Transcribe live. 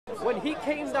when he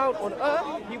came down on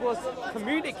earth, he was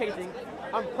communicating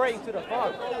and praying to the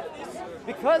Father.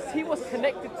 Because he was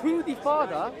connected to the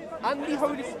Father and the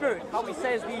Holy Spirit, how he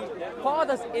says the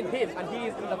Father's in him and he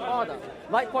is in the Father.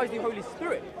 Likewise, the Holy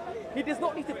Spirit. He does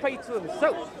not need to pray to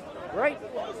himself, right?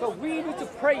 But we need to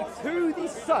pray to the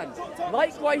Son,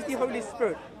 likewise the Holy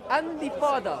Spirit and the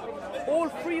Father. All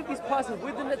three of these persons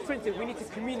within the Trinity we need to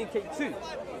communicate to,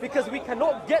 because we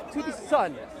cannot get to the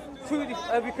Son,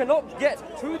 we cannot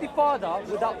get to the Father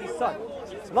without the Son.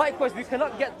 Likewise, we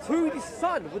cannot get to the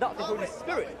Son without the Holy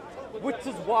Spirit, which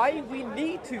is why we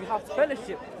need to have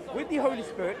fellowship with the Holy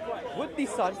Spirit, with the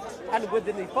Son, and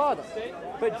within the Father.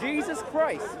 But Jesus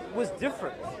Christ was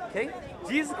different, okay?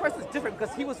 Jesus Christ was different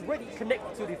because he was already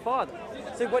connected to the Father.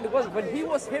 So when he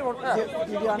was here on earth,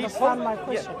 did you understand my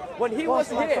question? Yeah, when he was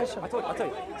here, I told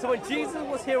you. So when Jesus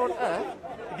was here on earth,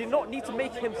 he did not need to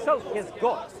make himself his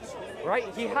God, right?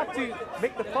 He had to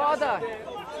make the Father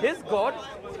his God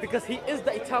because he is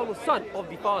the eternal Son of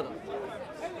the Father.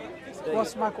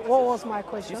 What was my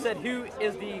question? You said, who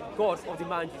is the God of the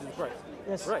man Jesus Christ?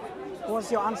 Yes. Right.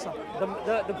 What's your answer?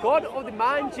 The God of the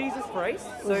man Jesus Christ.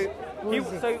 So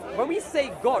when we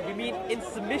say God, we mean in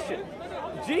submission.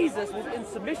 Jesus was in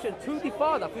submission to the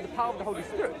Father through the power of the Holy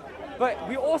Spirit. But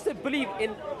we also believe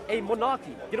in a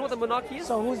monarchy. Do you know what the monarchy is?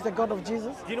 So who's the God of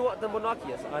Jesus? Do you know what the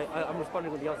monarchy is? I'm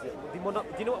responding with the answer. Do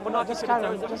you know what monarchy just carry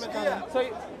on, Trinitarianism? just carry on. So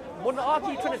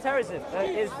monarchy Trinitarianism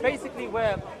is basically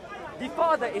where the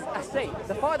Father is assay.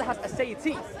 The Father has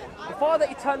aseity. The Father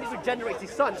eternally regenerates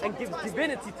His Son and gives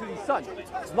divinity to His Son.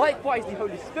 Likewise, the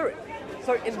Holy Spirit.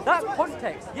 So in that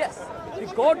context, yes, the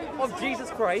God of Jesus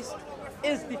Christ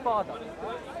is the Father.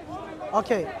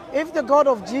 Okay, if the God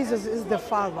of Jesus is the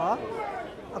Father,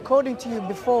 according to you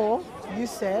before, you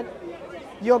said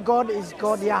your God is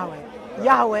God Yahweh.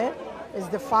 Yahweh is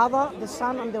the Father, the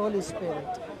Son, and the Holy Spirit.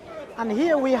 And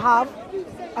here we have,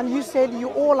 and you said you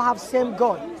all have same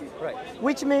God. Right.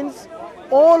 Which means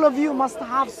all of you must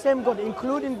have same God,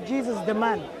 including Jesus the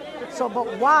man. So,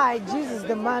 but why Jesus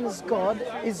the man is God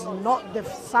is not the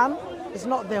Son, is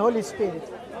not the Holy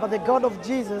Spirit, but the God of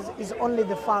Jesus is only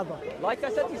the Father. Like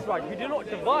I said, Siraj, we do not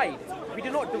divide. We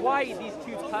do not divide these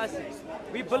two persons.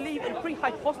 We believe in three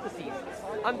hypostases,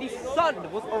 and the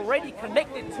Son was already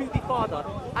connected to the Father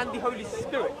and the Holy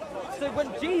Spirit. So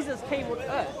when Jesus came on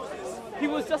earth, he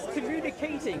was just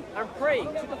communicating and praying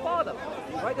to the Father,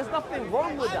 right? There's nothing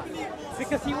wrong with that,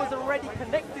 because he was already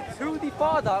connected to the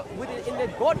Father in the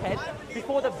Godhead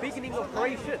before the beginning of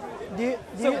creation.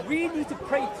 We need to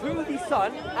pray to the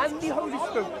Son and the Holy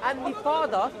Spirit and the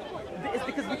Father. It's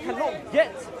because we cannot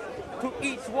get to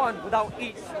each one without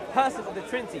each person of the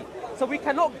Trinity. So we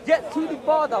cannot get to the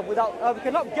Father without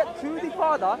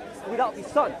the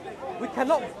Son. We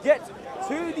cannot get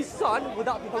to the Son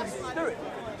without the Holy Spirit.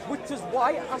 Which is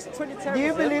why, as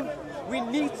Trinitarians, we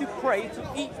need to pray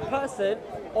to each person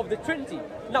of the Trinity.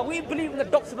 Now, we believe in the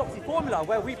doxology formula,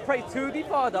 where we pray to the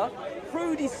Father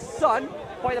through the Son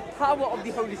by the power of the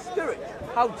Holy Spirit.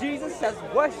 How Jesus says,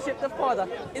 worship the Father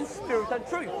in spirit and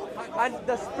truth. And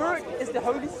the Spirit is the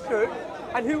Holy Spirit,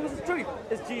 and who is the truth?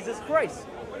 Is Jesus Christ.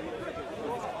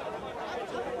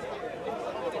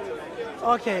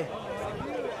 Okay.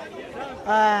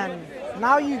 And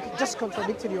now you just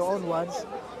contradicted your own words.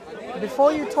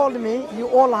 Before you told me you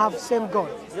all have same God,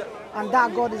 and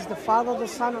that God is the Father, the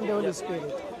Son, and the Holy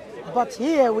Spirit. But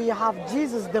here we have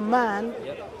Jesus, the man.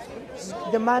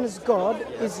 The man is God,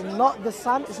 is not the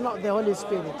Son, is not the Holy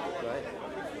Spirit.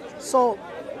 So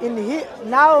in here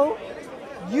now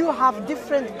you have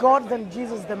different God than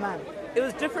Jesus, the man. It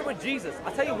was different with Jesus.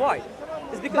 I'll tell you why.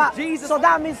 It's because Jesus. So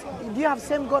that means, do you have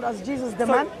same God as Jesus, the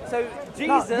man? So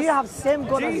Jesus. No, do you have same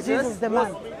God as Jesus, the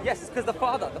man? Yes, because the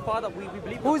Father, we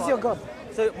believe. Who's your God?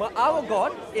 So our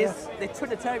God is the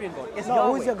Trinitarian God. It's no,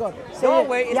 Yahweh. who's your God?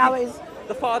 Yahweh is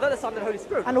the Father, the Son, and the Holy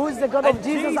Spirit. And who is the God of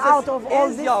Jesus out of all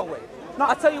this? Yahweh. No,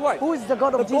 I'll tell you why. Who is the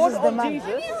God of Jesus, the man?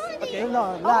 Okay.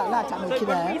 No, لا تعمل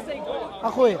كذا.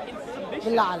 أخوي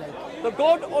بالله عليك. The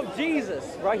God of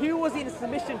Jesus, right? He was in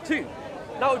submission to.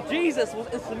 Now Jesus was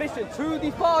in submission to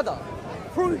the Father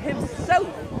through himself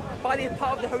by the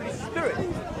power of the Holy Spirit.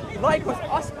 Likewise,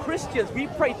 us Christians, we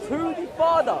pray to the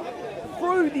Father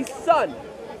through the Son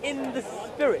in the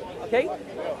Spirit, okay?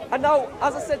 And now,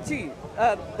 as I said to you,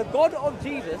 the God of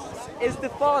Jesus is the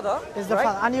Father. Is the right?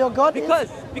 Father. And your God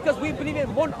because we believe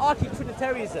in monarchy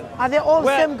Trinitarianism. Are they all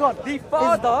same God? The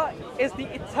Father is the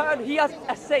eternal, he has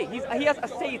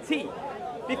aseity.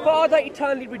 The Father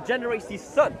eternally regenerates his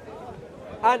Son.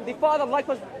 And the Father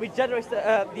likewise regenerates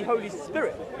the Holy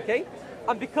Spirit, okay?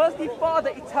 And because the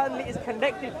Father eternally is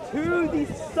connected to the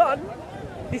Son,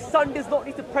 the Son does not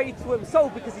need to pray to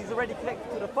himself because he's already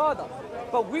connected to the Father.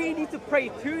 But we need to pray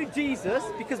to Jesus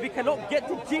because we cannot get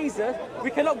to Jesus,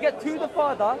 we cannot get to the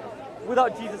Father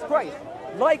without Jesus Christ.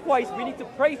 Likewise, we need to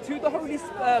pray to the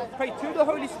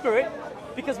Holy Spirit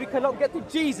because we cannot get to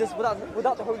Jesus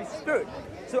without the Holy Spirit.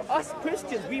 So us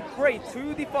Christians, we pray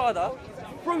to the Father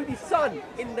through the Son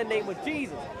in the name of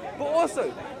Jesus. But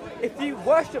also, if you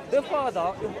worship the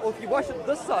Father, or if you worship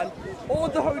the Son, or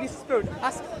the Holy Spirit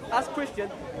as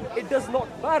Christians, it does not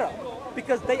matter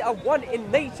because they are one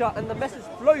in nature and the message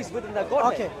flows within their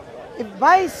Godhead. Okay, if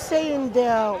by saying they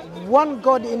are one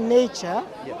God in nature,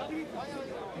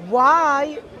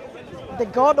 why the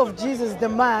God of Jesus, the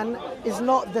man, is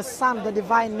not the Son, the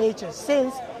divine nature,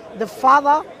 since the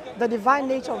Father, the divine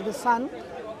nature of the Son,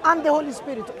 and the Holy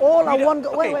Spirit all are one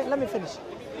God. Okay. Wait, let me finish.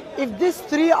 If these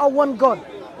three are one God,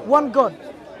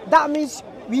 that means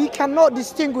we cannot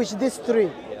distinguish these three,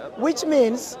 which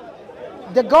means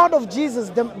the God of Jesus,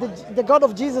 the God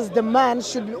of Jesus, the man,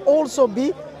 should also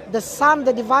be the Son,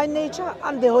 the divine nature,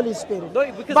 and the Holy Spirit. No,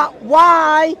 but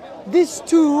why these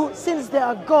two, since they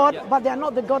are God, but they are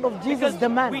not the God of Jesus, the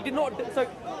man? We did not. So,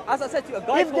 as I said to you, a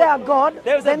guy if they are God,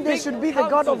 then they big should be the council.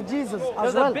 God of Jesus as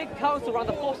well. There was a big council around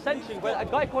the 4th century where a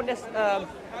guy called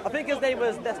I think his name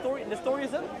was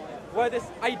Nestorianism, where this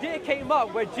idea came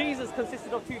up where Jesus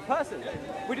consisted of two persons.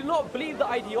 We did not believe the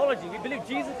ideology. We believed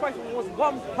Jesus Christ was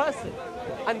one person.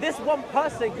 And this one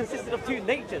person consisted of two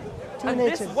natures.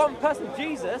 This one person,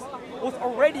 Jesus, was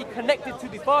already connected to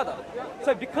the Father.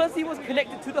 So because he was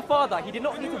connected to the Father, he did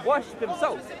not need to worship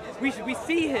himself. We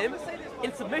see him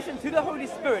in submission to the Holy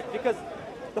Spirit because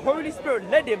the Holy Spirit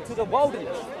led him to the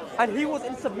wilderness. And he was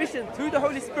in submission to the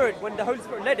Holy Spirit when the Holy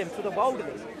Spirit led him to the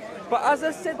wilderness. But as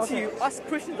I said to you, us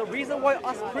Christians, the reason why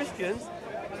us Christians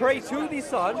pray to the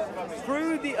Son,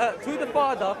 to the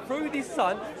Father, through the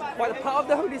Son, by the power of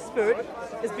the Holy Spirit,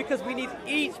 is because we need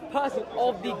each person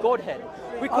of the Godhead.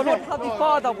 We cannot have the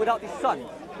Father without the Son.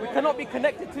 We cannot be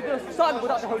connected to the Son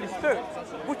without the Holy Spirit,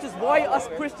 which is why us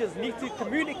Christians need to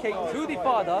communicate to the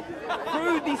Father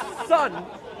through the Son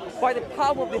by the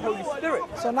power of the Holy Spirit.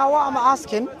 So now what I'm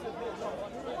asking,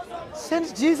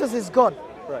 since Jesus is God,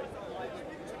 right,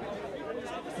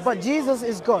 but Jesus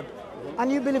is God,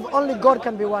 and you believe only God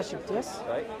can be worshipped, yes?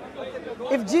 Right.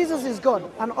 If Jesus is God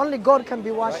and only God can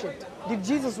be worshipped, did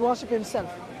Jesus worship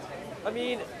himself? I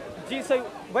mean, so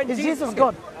when is Jesus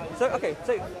God? So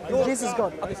is Jesus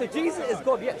God? Okay, so Jesus is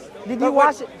God, yes. Did you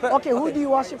worship? Who do you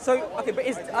worship? So but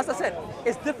as I said,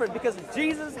 it's different because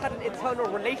Jesus had an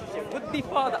eternal relationship with the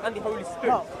Father and the Holy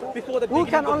Spirit before the beginning of creation. Who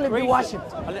can only be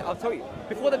worshipped? I'll tell you.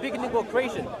 Before the beginning of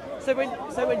creation. So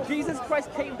when Jesus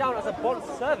Christ came down as a bond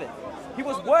servant, he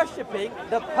was worshipping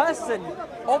the person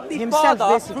of the himself,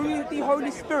 Father basically. through the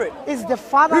Holy Spirit. Is the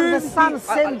Father and the Son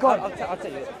same God? I'll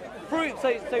tell you.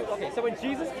 So when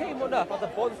Jesus came on earth as a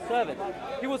bond servant,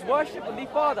 he was worshipping the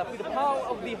Father through the power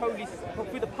of the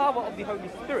Holy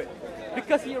Spirit,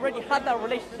 because he already had that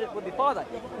relationship with the Father.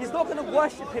 He's not going to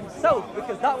worship himself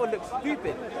because that would look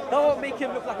stupid. That would make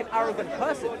him look like an arrogant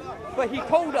person. But he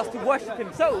told us to worship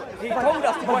himself. He told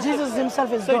us to worship. Jesus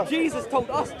himself is God. So Jesus told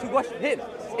us to worship him.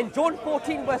 In John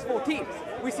 14, verse 14,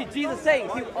 we see Jesus saying,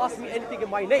 if you ask me anything in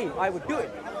my name, I would do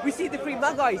it. We see the three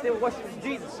Magi's, they were worshiping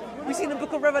Jesus. We see in the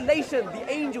book of Revelation,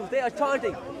 the angels, they are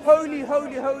chanting, holy,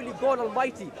 holy, holy God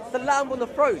Almighty, the Lamb on the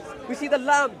throne. We see the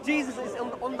Lamb, Jesus is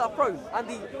on that throne. And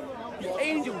the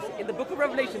angels in the book of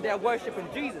Revelation, they are worshiping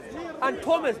Jesus. And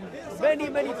Thomas, many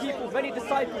people, many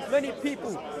disciples, many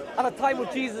people at the time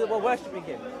of Jesus were worshiping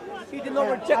him. He did not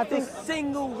reject a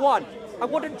single one. And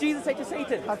what did Jesus say to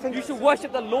Satan? You should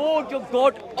worship the Lord your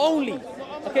God only.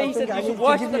 Okay, he said you should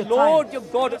worship the Lord your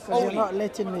God only. You're not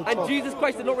letting me and talk. Jesus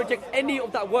Christ did not reject any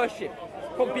of that worship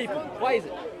from people. Why is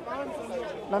it?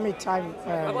 Let me time.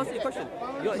 I've answered your question.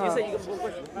 You said you got one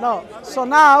question. No. So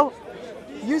now,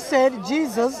 you said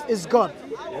Jesus is God.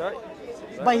 Right.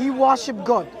 But he worshipped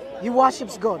God. He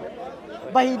worships God.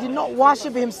 But he did not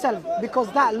worship himself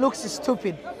because that looks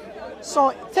stupid.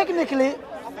 So technically,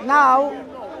 now,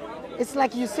 it's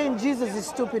like you're saying Jesus is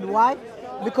stupid. Why?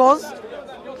 Because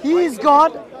he is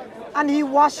God and he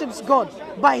worships God.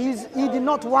 But he did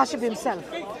not worship himself.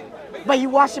 But he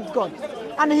worshipped God.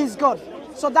 And he's God.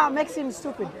 So that makes him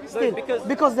stupid still.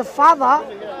 Because the Father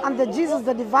and the Jesus,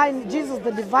 the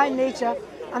divine nature,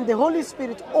 and the Holy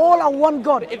Spirit all are one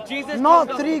God. If Jesus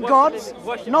not three gods,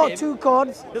 not two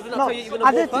gods. No.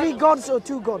 Are there three gods or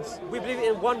two gods? We believe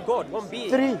in one God, one being.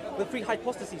 Three. With three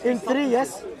hypostases. In three,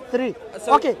 yes? Three.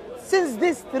 So, okay, since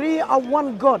these three are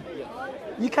one God,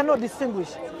 you cannot distinguish.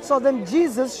 So then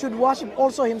Jesus should worship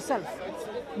also himself.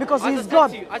 because As He's I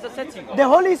God. said to you, as I said to you. The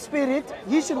Holy Spirit,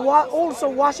 you should also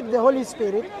worship the Holy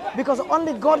Spirit because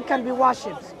only God can be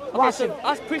worshipped. Okay, so Worship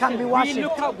as can Christians, be we worshipped.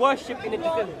 look at worship in a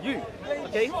different view.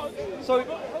 Okay? So,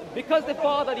 because the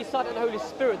Father, the Son, and the Holy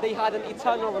Spirit, they had an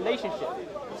eternal relationship.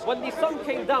 When the Son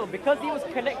came down, because he was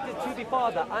connected to the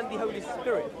Father and the Holy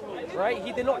Spirit, right?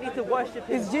 He did not need to worship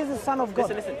him. Is Jesus Son of God?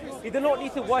 Listen. He did not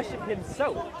need to worship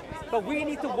himself. But we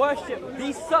need to worship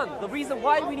the Son. The reason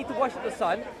why we need to worship the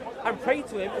Son and pray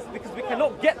to him is because we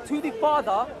cannot get to the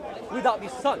Father without the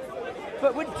Son.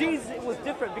 But with Jesus, it was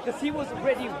different because he was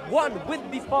already one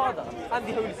with the Father and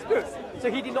the Holy Spirit.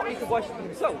 So he did not need to worship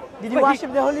himself. Did he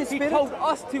worship the Holy Spirit? He told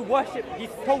us to worship. He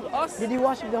told us. Did he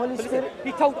worship the Holy Spirit?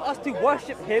 He told us to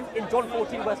worship him in John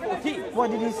 14, verse 14. What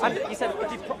did he say? And he said,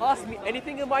 if you ask me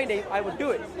anything in my name, I will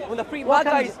do it. When the three What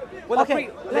Magi's, when the okay,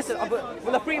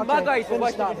 three Magi's were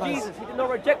finish that worshiping verse. Jesus, he did not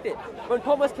reject it. When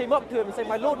Thomas came up to him and said,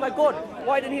 "My Lord, my God,"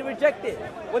 why didn't he reject it?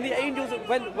 When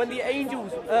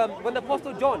the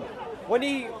Apostle John, when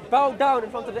he bowed down in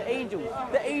front of the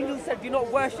angels said, "Do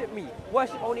not worship me,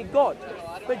 worship only God."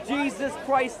 But Jesus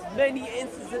Christ, many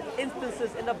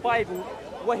instances in the Bible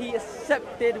where he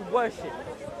accepted worship.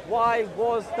 Why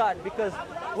was that? Because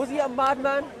was he a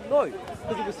madman? No,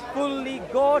 because he was fully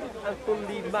God and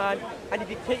fully man, and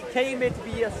he came here to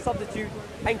be a substitute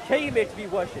and came here to be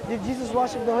worshipped. Did Jesus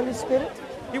worship the Holy Spirit?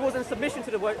 He was in submission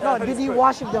to the word. No, Holy did he Spirit.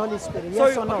 worship the Holy Spirit?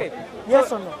 Yes or no? Okay. Yes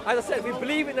So, or no? As I said, we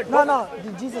believe in the No.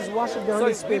 Did Jesus worship the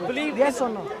Holy Spirit? We believe yes or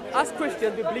no? As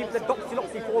Christians, we believe in the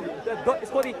doxology formula.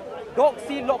 It's called the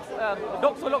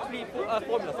doxology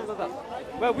formula, something like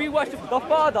that, where we worship the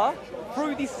Father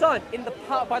through the Son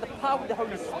by the power of the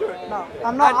Holy Spirit. No,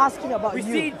 I'm not And asking about we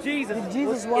you. see Jesus. Did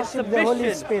Jesus was in worship the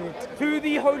Holy submission Spirit? to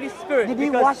the Holy Spirit? Did he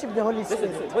because- worship the Holy Listen,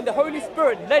 Spirit? when the Holy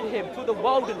Spirit led him to the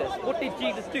wilderness, what did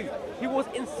Jesus do? He was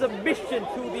in submission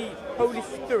to the Holy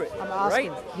Spirit. I'm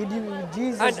asking, right? did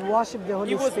Jesus And worship the Holy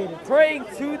He was Spirit? praying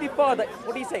to the Father.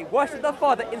 What did he say? Worship the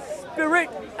Father in spirit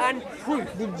and truth.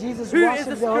 Did Jesus Who worship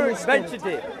is the the Holy Spirit Spirit? mentioned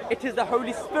here? It is the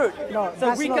Holy Spirit. No, so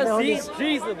that's we not can the Holy see Spirit.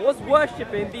 Jesus was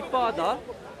worshipping the Father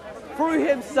through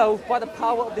himself by the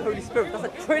power of the Holy Spirit. That's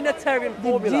a Trinitarian Did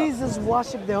formula. Jesus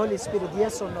worship the Holy Spirit?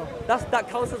 Yes or no? That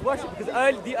counts as worship because the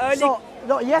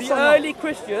early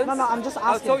Christians. No, I'm just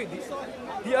asking. Sorry,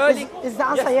 the early. Is the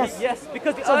answer yes? Yes,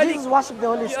 because the So early. Jesus worshiped the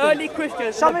Holy the Spirit. early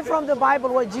Christians. Show me from the Bible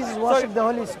where Jesus worshiped the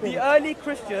Holy The Spirit. early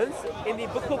Christians in the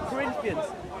book of Corinthians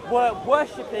were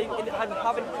worshipping and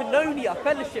having koinonia,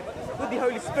 fellowship with the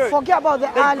Holy Spirit. Forget about the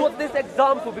They early. got this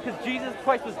example because Jesus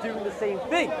Christ was doing the same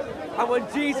thing. And when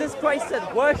Jesus Christ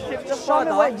said, worship the Show me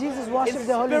Father where Jesus in worshipped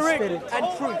the Holy spirit Spirit.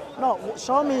 and truth. No,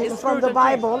 show me In from spirit the and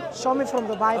truth. Bible. Show me from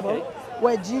the Bible Okay.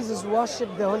 where Jesus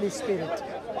worshipped the Holy Spirit.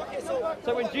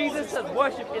 So when Jesus says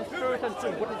worship in spirit and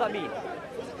truth, what does that mean?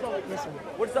 Listen,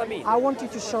 What does that mean? I want you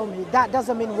to show me. That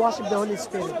doesn't mean worship the Holy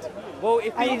Spirit. Well,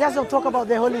 if And it he, doesn't talk about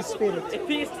the Holy Spirit. if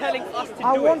he is telling us to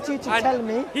I do want it, you to and tell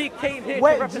me he came here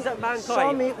where to represent mankind.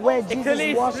 show me where It Jesus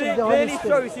clearly, worshipped the Holy clearly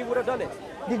Spirit. shows he would have done it.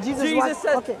 Did Jesus Jesus worship?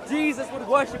 said Okay. Jesus would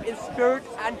worship in spirit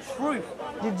and truth.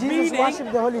 Did Jesus Meaning-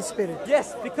 worship the Holy Spirit?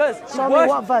 Yes, because Show me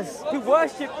what verse. to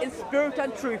worship in spirit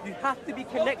and truth, you have to be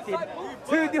connected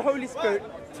to the Holy Spirit,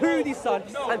 to the Son,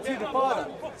 and to the Father.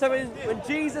 So when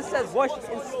Jesus says worship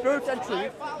in spirit and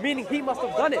truth, meaning he must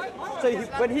have done it. So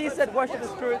when he said worship in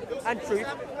spirit and truth,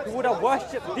 he would have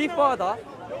worshipped the Father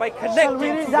by Shall connecting we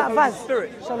to read the that Holy verse?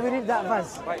 Spirit. Shall we read that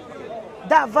verse? Right.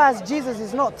 That verse, Jesus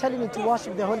is not telling you to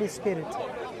worship the Holy Spirit.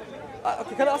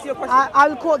 Okay, can I ask you a question?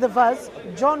 I'll quote the verse,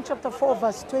 John chapter 4,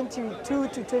 verse 22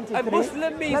 to 23. A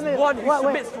Muslim means Let me- one who wait,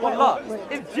 submits to wait, Allah. wait.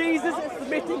 If Jesus is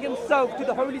submitting himself to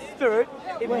the Holy Spirit,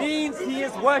 it Wait. means he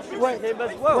is worshipping Wait, him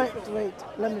as well. wait.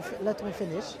 Let me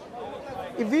finish.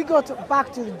 If we go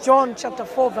back to John chapter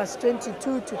 4, verse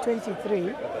 22 to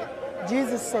 23,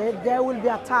 Jesus said, there will be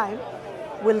a time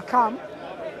will come,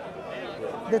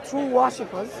 the true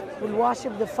worshippers will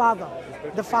worship the Father.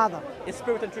 In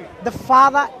spirit and truth. The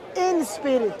Father in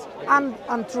spirit and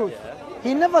truth.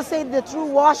 He never said the true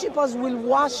worshippers will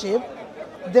worship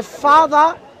the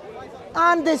Father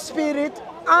and the Spirit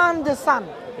and the Son.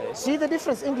 See the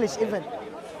difference, English even.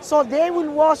 So they will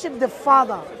worship the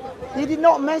Father. He did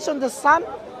not mention the Son.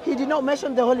 He did not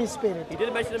mention the Holy Spirit. He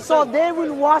didn't mention So himself. they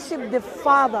will worship the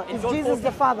Father. In Is John Jesus 14.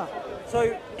 the Father?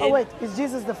 So Oh wait, is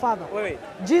Jesus the Father? Wait.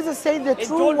 Jesus said the In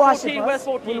true John 14, verse worshippers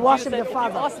 14, will worship Jesus said, the if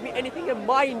Father. you ask me anything in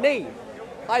my name,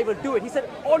 I will do it. He said,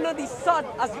 honor the Son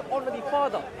as you honor the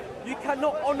Father. You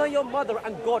cannot honor your mother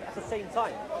and God at the same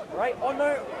time. Right?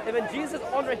 Honor, and when Jesus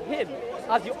honored him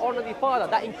as you honor the Father,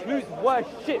 that includes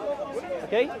worship.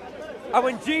 Okay? And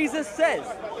when Jesus says,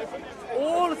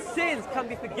 all sins can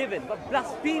be forgiven, but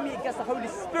blasphemy against the Holy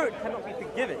Spirit cannot be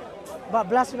forgiven. But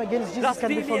blasphemy against Jesus can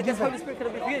be Blasphemy against the forgiven. Holy Spirit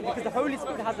cannot be forgiven because the Holy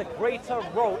Spirit has a greater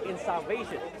role in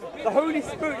salvation. The Holy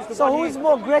Spirit is the So one who is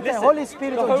more greater, Holy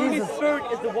Spirit the or Holy Jesus? Spirit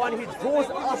is the one who draws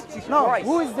us to No, Christ.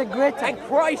 who is the greater? And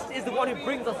Christ is the one who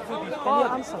brings us to the Can you Father.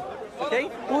 answer? Okay?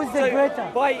 Who is the greater?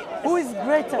 Who is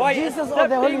greater, by Jesus or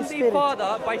the Holy accepting Spirit? the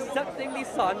Father, by accepting the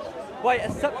Son, by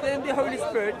accepting the Holy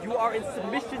Spirit, you are in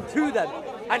submission to them.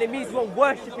 And it means you are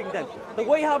worshipping them. The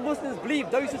way how Muslims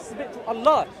believe, those who submit to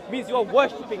Allah, means you are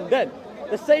worshipping them.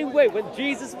 The same way when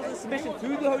Jesus was in submission to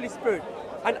the Holy Spirit,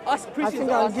 and us Christians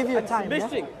I'll are give you time,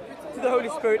 submitting to the Holy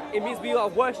Spirit, it means we are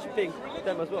worshipping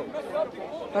them as well.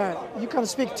 You can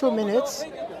speak 2 minutes.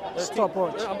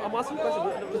 Stopwatch. I'm asking a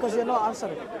question. Because you're not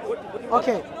answering. What do you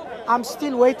Okay, I'm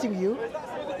still waiting you.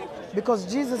 Because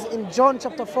Jesus in John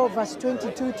chapter 4 verse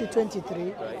 22 to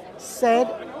 23 said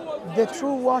the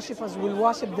true worshippers will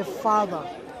worship the Father.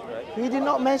 He did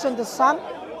not mention the Son.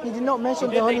 He did not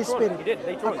mention the Holy Spirit.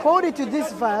 According to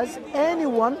this verse,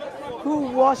 anyone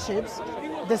who worships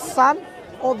the Son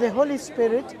or the Holy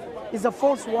Spirit is a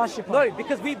false worshipper. No,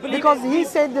 because we believe. Because he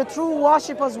said the true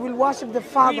worshippers will worship the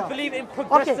Father. We believe in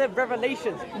progressive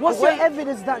revelations. What's the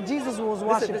evidence that Jesus was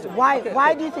worshipped? Listen,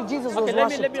 why do you think Jesus was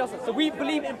worshipped? Let me answer. So we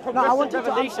believe in No, I want progressive you to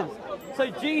revelations. So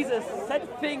Jesus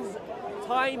said things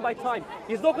time by time.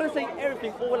 He's not going to say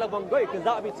everything all at one go because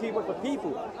that would be too much for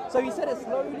people. So he said it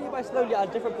slowly by slowly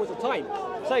at different points of time.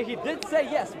 So he did say,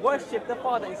 yes, worship the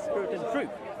Father in spirit and truth.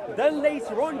 Then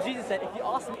later on, Jesus said, if you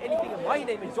ask me anything in my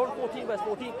name, in John 14, verse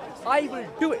 14, I will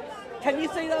do it. Can you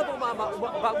say that about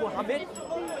Muhammad?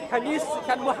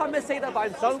 Can Muhammad say that about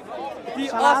himself? If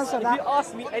you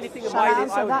ask me anything in my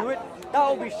name, I will do it. That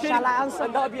will be shirk,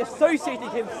 and that will be associating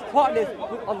him partners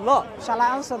with Allah. Shall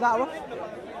I answer that one?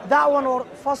 That one,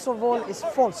 first of all, is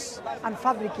false and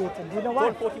fabricated. Do you know why?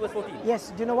 John 14, verse 14.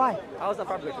 Yes, do you know why? How is that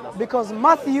fabricated? Because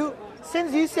Matthew,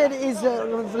 since you said is a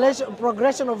revelation,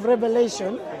 progression of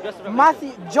revelation,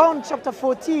 John chapter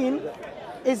 14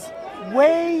 is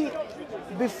way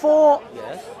before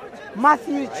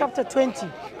Matthew chapter 20.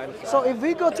 So if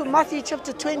we go to Matthew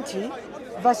chapter 20,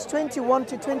 verse 21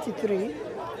 to 23,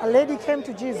 a lady came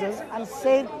to Jesus and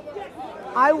said,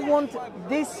 I want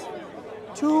these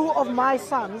 2 of my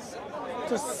sons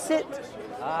to sit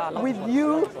with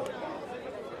you,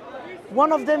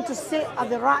 one of them to sit at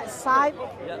the right side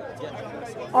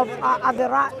of at the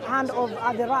right hand of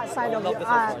at the right side of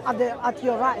at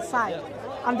your right side,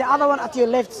 and the other one at your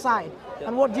left side.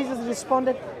 And what Jesus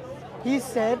responded, he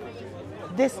said,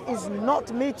 this is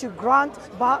not me to grant,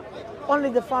 but only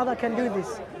the Father can do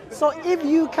this. So if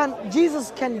you can,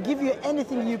 Jesus can give you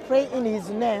anything you pray in his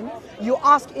name, you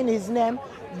ask in his name.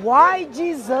 Why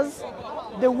Jesus,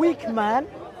 the weak man,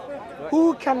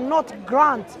 who cannot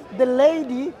grant the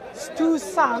lady's 2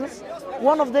 sons,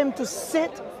 one of them to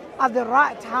sit at the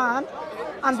right hand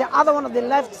and the other one at the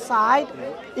left side,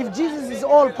 if Jesus is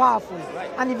all powerful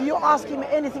and if you ask him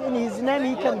anything in his name,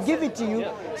 he can give it to you.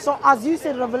 So as you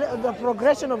said, the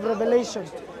progression of revelation.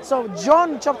 So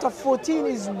John chapter 14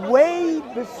 is way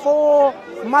before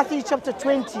Matthew chapter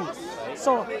 20.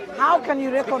 So how can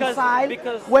you reconcile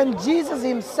when Jesus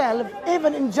himself,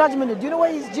 even in judgment day, do you know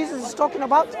what Jesus is talking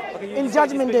about? In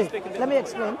judgment day. Let me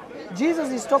explain.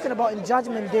 Jesus is talking about in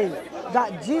judgment day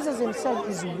that Jesus himself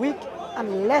is weak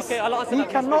and less. He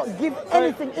cannot give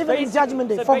anything even in judgment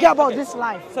day. Forget about this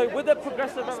life. So with the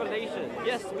progressive revelation,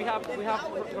 yes, we have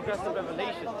progressive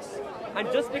revelations.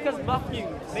 And just because Matthew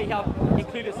may have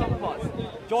included some parts,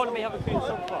 John may have included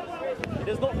some parts, it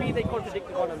does not mean they contradict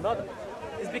one another.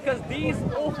 It's because these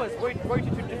authors wrote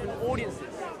it to different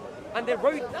audiences, and they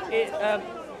wrote it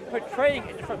portraying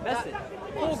a different message.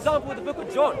 For example, the book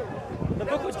of John. The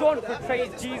book of John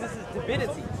portrays Jesus'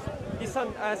 divinity.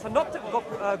 The synoptic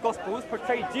gospels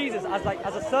portray Jesus as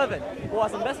a servant, or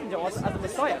as a messenger, or as a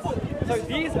Messiah. So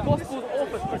these gospels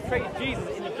authors portray Jesus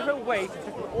in a different way to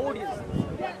different audiences.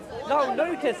 Now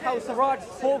notice how Siraj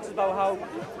talks about how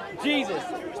Jesus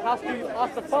has to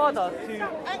ask the Father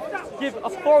to give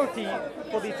authority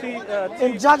for the 2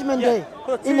 in judgment day,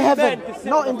 in heaven,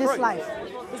 not in this life.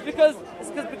 It's because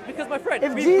my friend.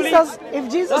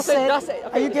 If Jesus said,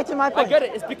 are you getting my point? I get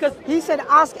it. It's because he said,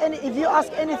 if you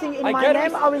ask anything in my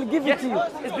name, I will give it to you.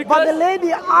 Because, but the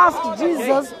lady asked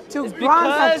Jesus to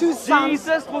grant her 2 sons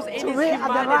to reign at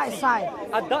the right side.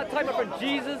 At that time, my friend,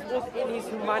 Jesus was in his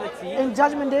humanity. In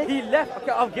judgment day, he left.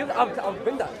 Okay, I'll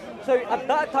bring that. So at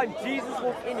that time, Jesus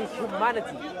was in his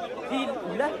humanity. He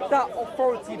left that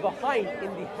authority behind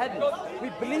in the heavens. We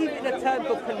believe in a term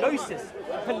called kenosis.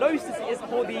 Kenosis is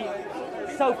for the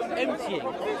self-emptying,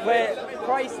 where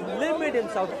Christ limited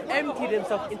himself, emptied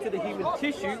himself into the human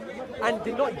tissue, and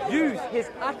did not use his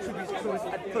attributes to his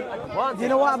full advantage. Do you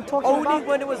know what I'm talking Only about? Only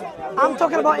when it was. I'm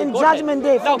talking about in Judgment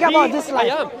Day. Forget about this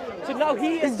life. I am. So now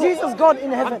he is Jesus God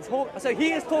in heaven? So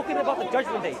he is talking about the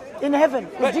Judgment Day. In heaven.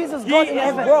 Is Jesus God in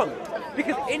heaven? He is wrong.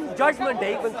 Because in Judgment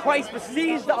Day, when Christ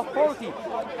receives the authority,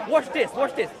 watch this.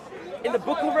 In the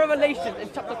book of Revelation, in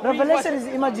chapter 3, Revelation is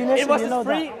imagination, you know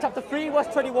that. Chapter 3, verse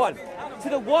 21. To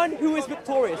the one who is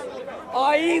victorious,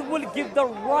 I will give the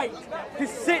right to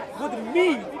sit with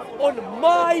me on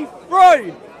my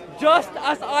throne, just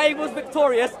as I was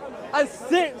victorious and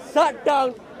sat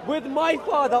down with my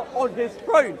Father on his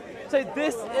throne. So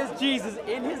this is Jesus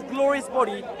in his glorious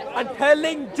body and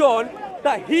telling John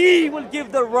that he will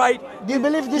give the right. Do you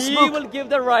believe this book? He will give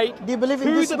the right do you believe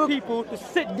in this to the book? people to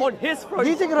sit on his throne. Do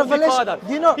you think Revelation?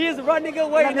 Do you know? He is running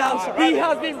away now. He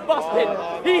has been busted.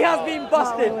 He has been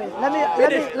busted.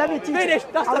 Let me teach finish. you.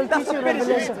 I will teach you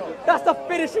Revelation. That's the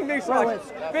finishing move, Siraj.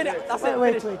 Finish. That's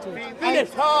it. Finish.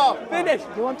 Finish.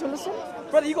 Do you want to listen?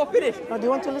 Brother, you got to finish. No, do you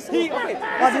want to listen? Okay.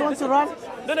 Do you want to run?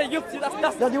 No,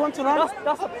 that's do you want to run?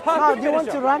 That's a perfect No, do you want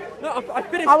to run? No, I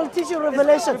finished. I will teach you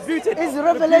Revelation. Is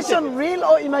Revelation real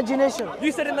or imagination?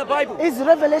 You said in the Bible. Is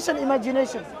Revelation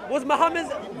imagination? Was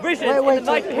Muhammad's vision in the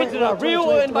night of Hijrah real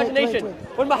or imagination?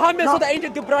 When Muhammad saw the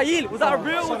angel Gabriel, was that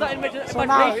real or was that imagination? So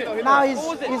now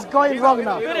he's going wrong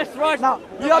now. Finish, Raj. Now,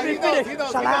 you have been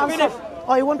finished. Shall I answer?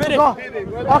 Oh, you want to go?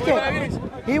 Okay.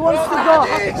 He wants to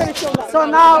go. So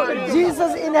now,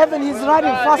 Jesus in heaven, he's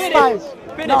running first time.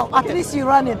 No, at least you're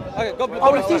running. Okay, I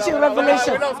will teach you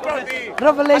Revelation.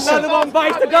 Revelation. Another one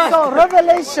bites the dust. So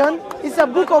Revelation is a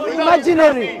book of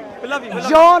imaginary.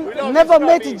 John never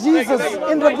met Jesus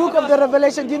in the book of the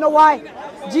Revelation. Do you know why?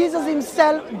 Jesus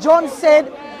himself, John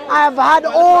said, I have heard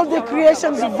all the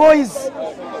creation's voice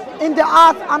in the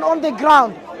earth and on the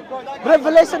ground.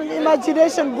 Revelation and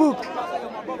imagination book.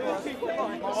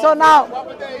 So now,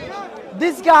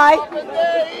 this guy,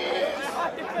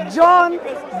 John,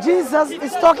 Jesus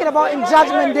is talking about in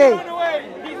Judgment Day.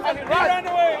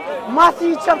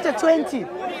 Matthew chapter 20,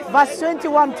 verse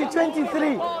 21 to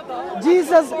 23.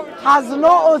 Jesus has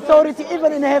no authority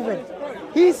even in heaven.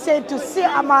 He said to sit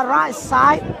at my right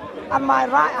side, and my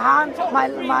right hand, my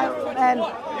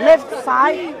left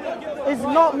side, is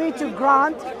not me to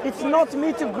grant. It's not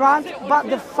me to grant, but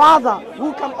the Father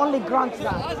who can only grant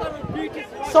that.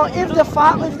 So if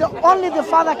only the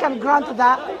Father can grant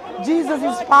that, Jesus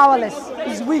is powerless,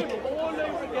 is weak.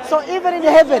 So even in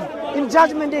heaven, in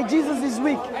Judgment Day, Jesus is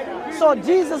weak. So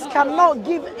Jesus cannot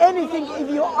give anything if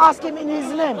you ask him in his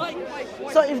name.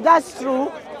 So if that's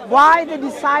true, why the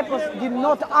disciples did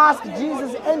not ask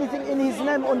Jesus anything in his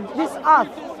name on this earth?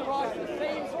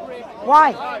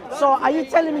 Why? So are you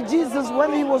telling me Jesus,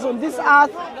 when he was on this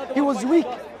earth, he was weak?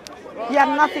 He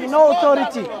had nothing, no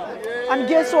authority. And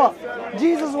guess what?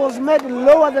 Jesus was made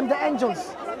lower than the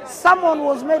angels. Someone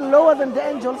was made lower than the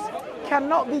angels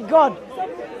cannot be God.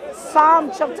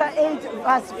 Psalm chapter 8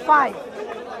 verse 5.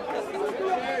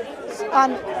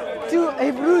 And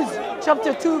Hebrews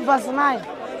chapter 2 verse 9.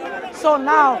 So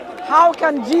now, how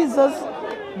can Jesus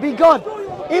be God?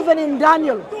 Even in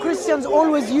Daniel, Christians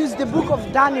always use the book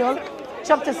of Daniel,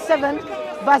 chapter 7,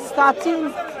 verse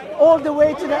 13, all the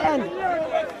way to the end.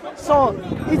 So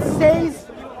it says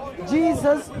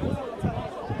Jesus'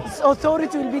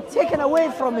 authority will be taken away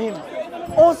from him.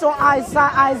 Also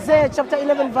Isaiah chapter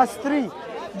 11, verse 3.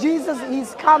 Jesus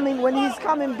is coming, when he's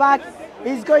coming back,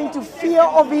 he's going to fear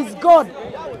of his God.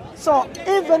 So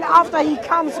even after he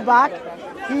comes back,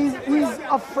 he's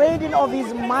afraid of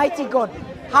his mighty God.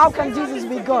 How can Jesus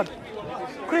be God?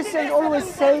 Christians always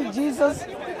say Jesus,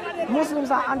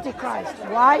 Muslims are antichrist.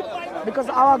 Why? Because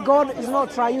our God is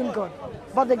not triune God.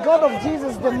 But the God of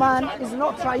Jesus, the man, is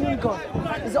not triune God.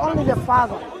 It's only the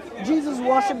Father. Jesus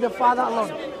worshipped the Father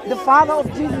alone. The Father of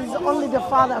Jesus is only the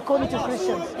Father according to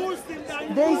Christians.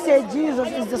 They say Jesus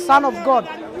is the Son of God.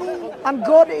 And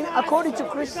God, according to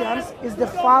Christians, is the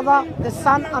Father, the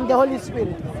Son, and the Holy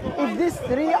Spirit. If these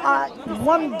three are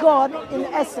one God in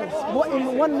essence,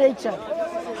 in one nature,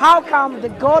 how come the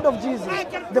God of Jesus,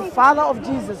 the Father of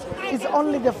Jesus, is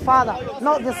only the Father,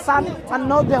 not the Son, and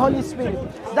not the Holy Spirit?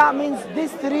 That means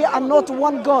these three are not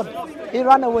one God. He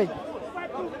ran away.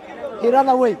 He ran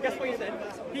away.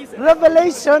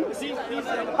 Revelation,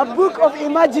 a book of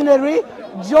imaginary.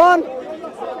 John,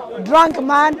 drunk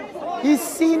man, he's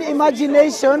seen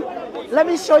imagination. Let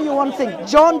me show you one thing.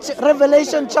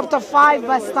 Revelation chapter 5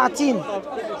 verse 13.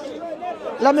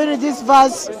 Let me read this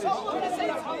verse.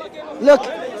 Look.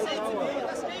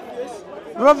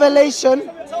 Revelation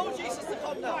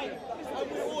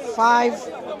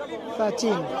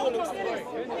 5:13.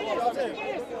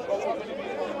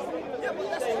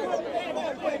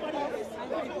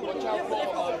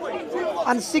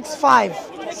 And 6:5,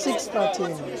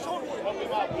 6:13.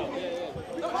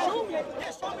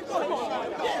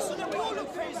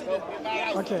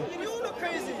 Okay.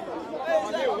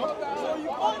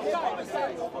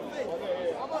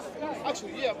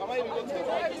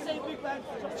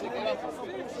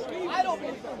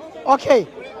 Okay.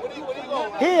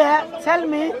 Here, tell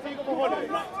me,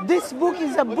 this book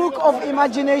is a book of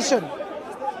imagination.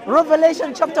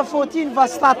 Revelation chapter 14,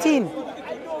 verse 13.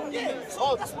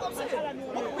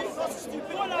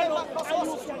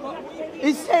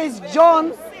 It says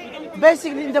John,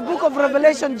 basically in the book of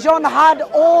Revelation, John had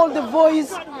all the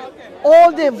voice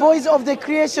of the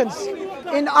creations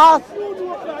in earth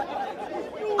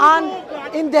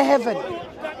and in the heaven,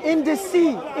 in the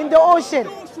sea, in the ocean.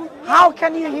 How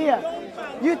can you hear?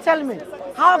 You tell me.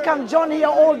 How can John hear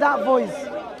all that voice?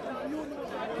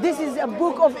 This is a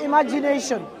book of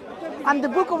imagination. And the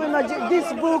book of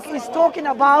this book is talking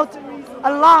about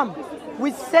a lamb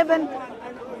with 7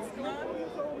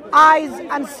 eyes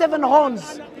and 7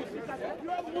 horns.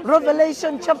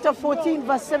 Revelation chapter 14,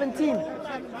 verse 17.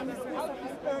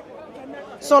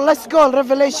 So let's go,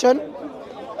 Revelation.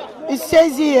 It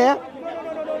says here,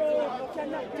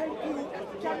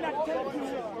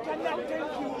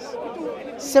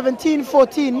 (17,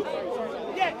 14).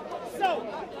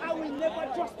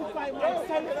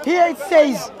 Here it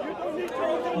says,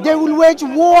 they will wage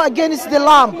war against the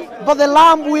Lamb, but the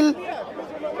Lamb will,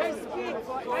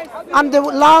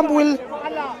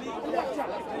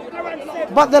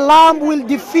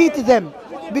 defeat them,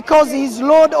 because he is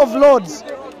Lord of Lords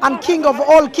and King of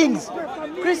all kings.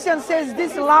 Christian says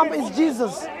this Lamb is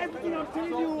Jesus.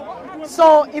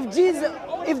 So if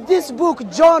this book,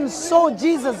 John saw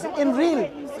Jesus in real,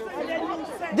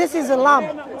 this is a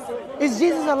lamb. Is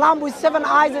Jesus a lamb with 7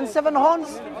 eyes and 7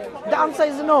 horns? The answer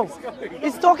is no.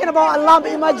 It's talking about a lamb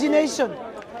imagination.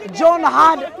 John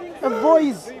had a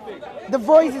voice, the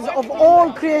voices of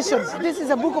all creations. This is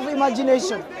a book of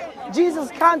imagination. Jesus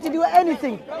can't do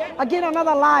anything. Again,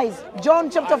 another lies. John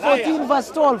chapter 14, verse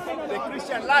 12.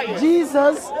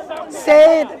 Jesus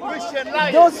said,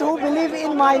 those who believe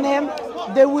in my name,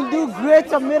 they will do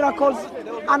greater miracles.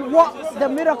 And what the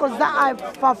miracles that I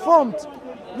performed,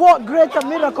 what greater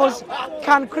miracles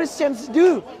can Christians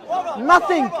do?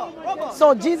 Nothing.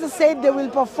 So Jesus said they will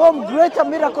perform greater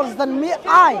miracles than me.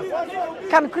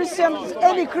 Can Christians,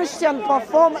 any Christian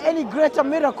perform any greater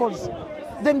miracles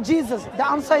than Jesus? The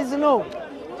answer is no.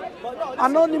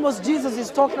 Anonymous Jesus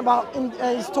is talking about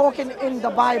is talking in the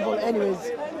Bible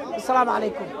anyways. Assalamu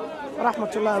alaikum wa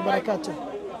rahmatullahi wa barakatuh.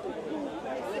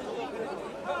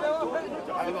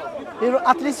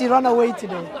 At least he ran away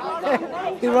today.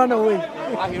 He ran away.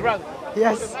 He ran.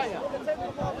 Yes.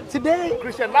 Today,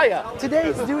 Christian liar. Today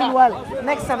he's doing well.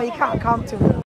 Next time he can't come to me.